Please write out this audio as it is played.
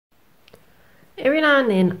Every now and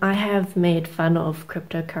then I have made fun of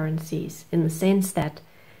cryptocurrencies in the sense that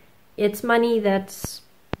it's money that's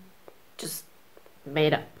just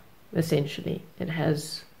made up, essentially.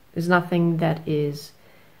 There's nothing that is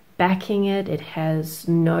backing it. It has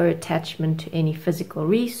no attachment to any physical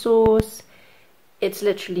resource. It's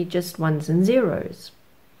literally just ones and zeros.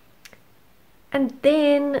 And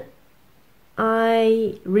then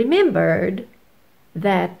I remembered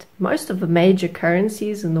that most of the major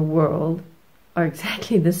currencies in the world are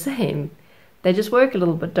exactly the same. They just work a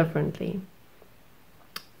little bit differently.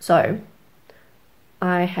 So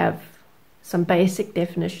I have some basic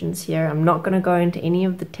definitions here. I'm not going to go into any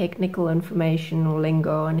of the technical information or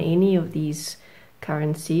lingo on any of these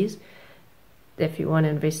currencies. If you want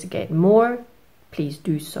to investigate more, please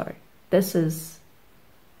do so. This is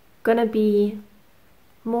going to be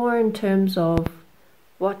more in terms of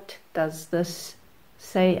what does this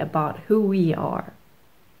say about who we are,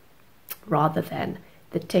 rather than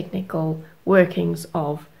the technical workings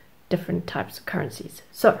of different types of currencies.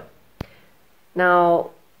 So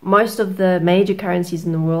now most of the major currencies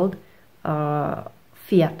in the world are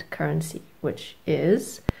fiat currency, which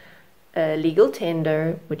is a legal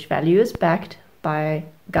tender which value is backed by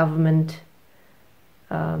government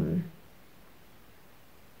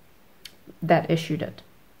that issued it.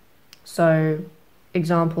 So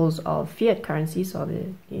examples of fiat currencies are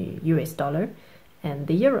the US dollar and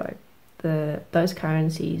the euro. Those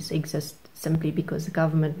currencies exist simply because the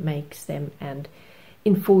government makes them and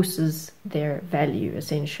enforces their value,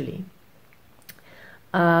 essentially.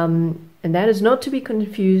 And that is not to be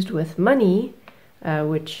confused with money,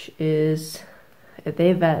 which is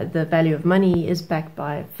the value of money is backed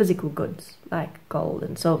by physical goods like gold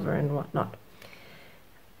and silver and whatnot.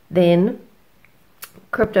 Then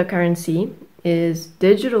cryptocurrency is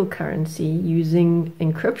digital currency using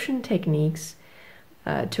encryption techniques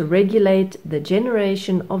to regulate the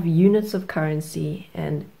generation of units of currency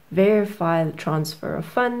and verify the transfer of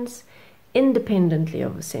funds independently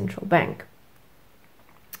of a central bank.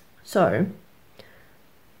 So,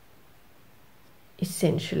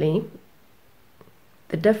 essentially,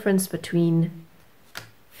 the difference between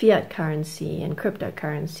fiat currency and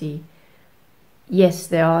cryptocurrency, yes,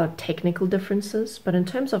 there are technical differences, but in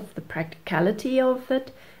terms of the practicality of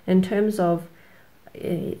it, in terms of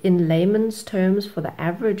in layman's terms, for the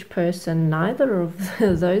average person, neither of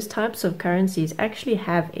those types of currencies actually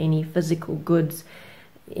have any physical goods,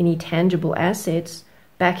 any tangible assets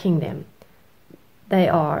backing them. They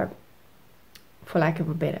are, for lack of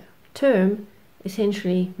a better term,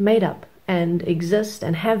 essentially made up and exist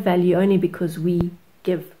and have value only because we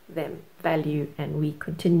give them value and we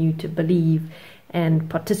continue to believe and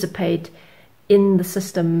participate in the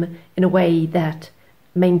system in a way that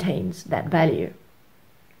maintains that value.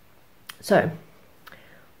 So,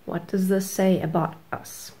 what does this say about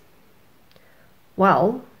us?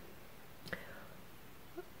 Well,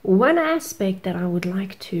 one aspect that I would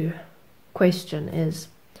like to question is,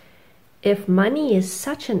 if money is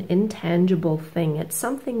such an intangible thing, it's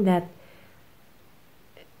something that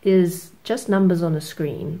is just numbers on a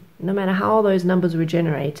screen. No matter how those numbers were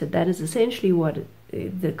generated, that is essentially what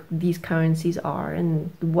these currencies are,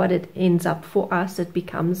 and what it ends up for us, it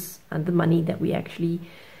becomes the money that we actually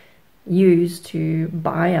use to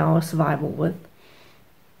buy our survival with.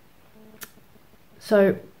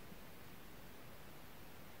 So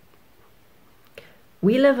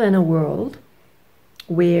we live in a world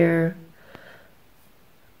where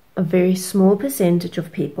a very small percentage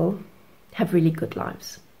of people have really good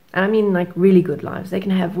lives. And I mean, like, really good lives. They can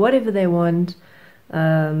have whatever they want.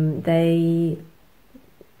 They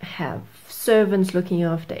have servants looking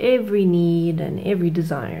after every need and every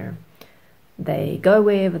desire. They go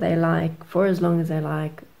wherever they like, for as long as they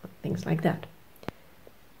like, things like that.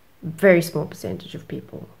 Very small percentage of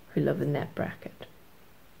people who live in that bracket.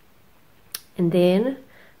 And then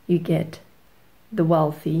you get the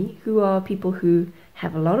wealthy, who are people who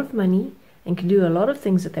have a lot of money and can do a lot of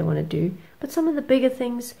things that they want to do, but some of the bigger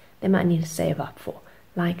things they might need to save up for,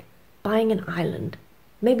 like buying an island.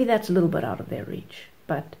 Maybe that's a little bit out of their reach,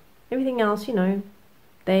 but everything else, you know,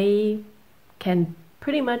 they can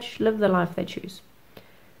pretty much live the life they choose.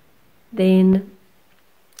 Then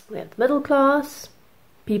we have the middle class,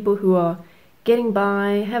 people who are getting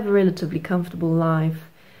by, have a relatively comfortable life.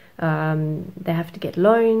 They have to get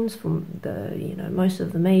loans from most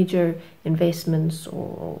of the major investments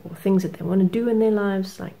or things that they want to do in their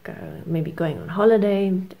lives, like maybe going on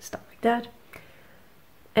holiday, stuff like that.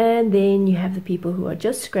 And then you have the people who are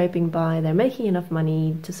just scraping by. They're making enough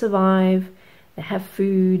money to survive. They have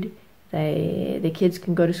food. Their kids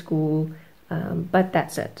can go to school, but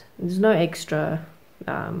that's it. There's no extra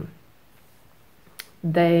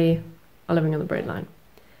they are living on the breadline.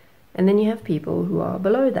 And then you have people who are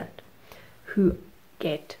below that, who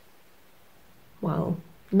get, well,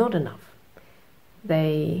 not enough.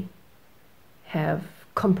 They have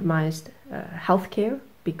compromised healthcare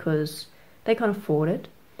because they can't afford it.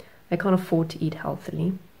 They can't afford to eat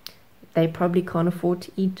healthily. They probably can't afford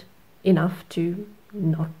to eat enough to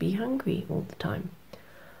not be hungry all the time.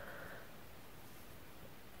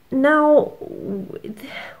 Now,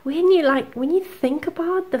 when you think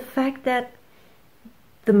about the fact that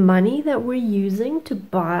the money that we're using to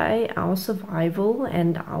buy our survival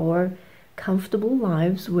and our comfortable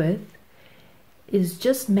lives with is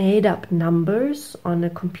just made up numbers on a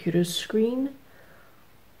computer screen,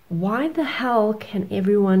 why the hell can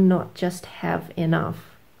everyone not just have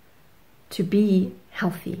enough to be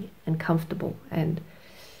healthy and comfortable and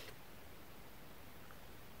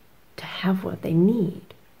to have what they need?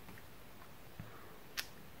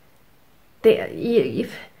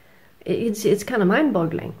 It's kind of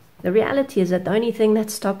mind-boggling. The reality is that the only thing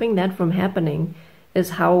that's stopping that from happening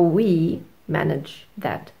is how we manage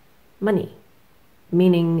that money.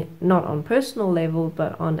 Meaning not on personal level,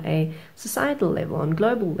 but on a societal level, on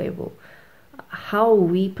global level. How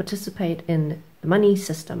we participate in the money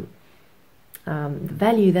system, the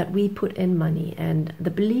value that we put in money, and the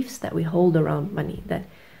beliefs that we hold around money. That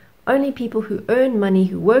only people who earn money,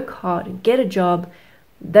 who work hard and get a job,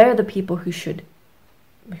 they're the people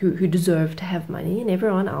who deserve to have money, and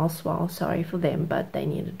everyone else, well, sorry for them, but they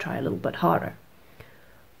need to try a little bit harder.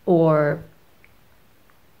 Or,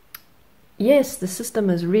 yes, the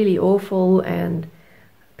system is really awful and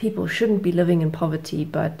people shouldn't be living in poverty,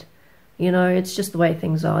 but, you know, it's just the way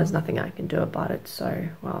things are. There's nothing I can do about it. So,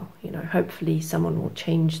 well, you know, hopefully someone will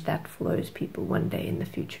change that for those people one day in the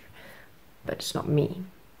future. But it's not me.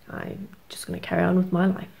 I'm just going to carry on with my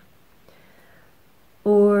life.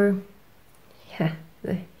 Or, yeah,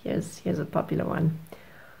 here's a popular one.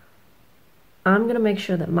 I'm going to make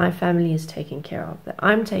sure that my family is taken care of, that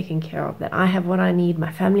I'm taken care of, that I have what I need,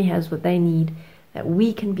 my family has what they need, that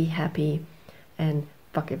we can be happy, and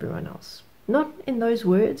fuck everyone else. Not in those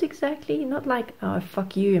words exactly, not like, oh,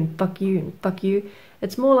 fuck you and fuck you and fuck you.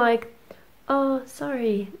 It's more like, oh,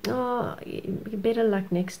 sorry, oh, better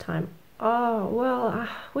luck next time. Oh, well, I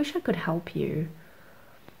wish I could help you.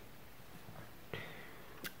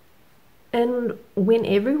 And when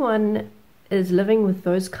everyone is living with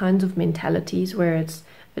those kinds of mentalities, where it's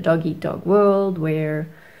a dog-eat-dog world, where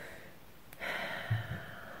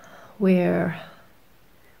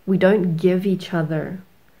we don't give each other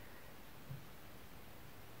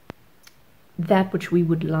that which we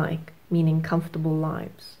would like, meaning comfortable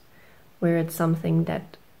lives, where it's something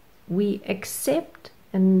that we accept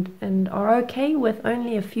and are okay with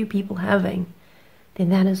only a few people having, then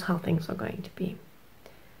that is how things are going to be.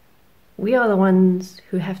 We are the ones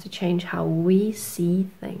who have to change how we see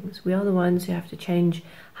things. We are the ones who have to change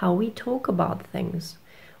how we talk about things.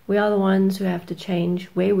 We are the ones who have to change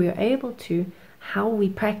where we are able to, how we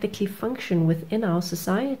practically function within our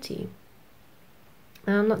society.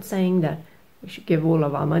 And I'm not saying that we should give all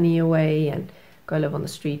of our money away and go live on the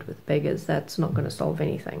street with beggars. That's not going to solve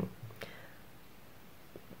anything.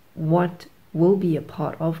 What will be a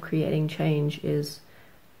part of creating change is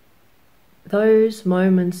those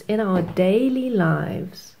moments in our daily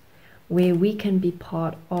lives where we can be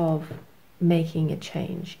part of making a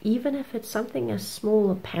change, even if it's something as small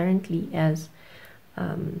apparently as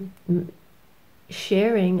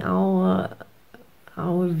sharing our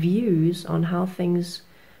views on how things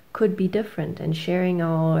could be different, and sharing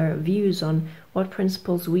our views on what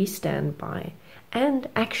principles we stand by, and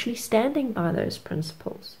actually standing by those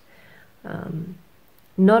principles,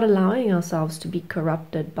 not allowing ourselves to be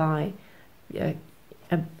corrupted by a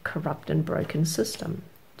corrupt and broken system,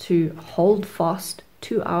 to hold fast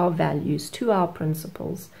to our values, to our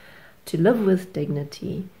principles, to live with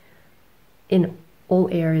dignity in all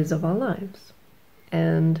areas of our lives.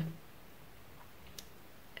 And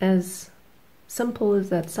as simple as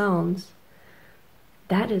that sounds,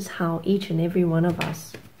 that is how each and every one of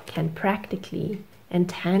us can practically and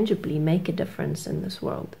tangibly make a difference in this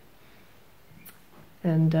world.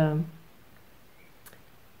 And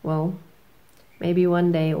well, maybe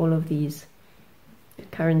one day all of these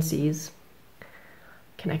currencies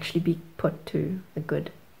can actually be put to a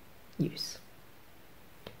good use.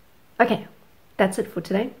 Okay, that's it for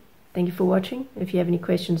today. Thank you for watching. If you have any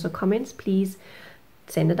questions or comments, please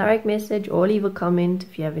send a direct message or leave a comment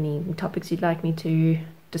if you have any topics you'd like me to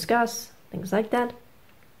discuss, things like that.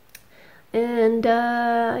 And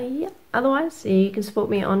yeah, otherwise you can support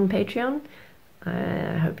me on Patreon.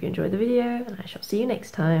 I hope you enjoyed the video, and I shall see you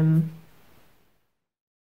next time.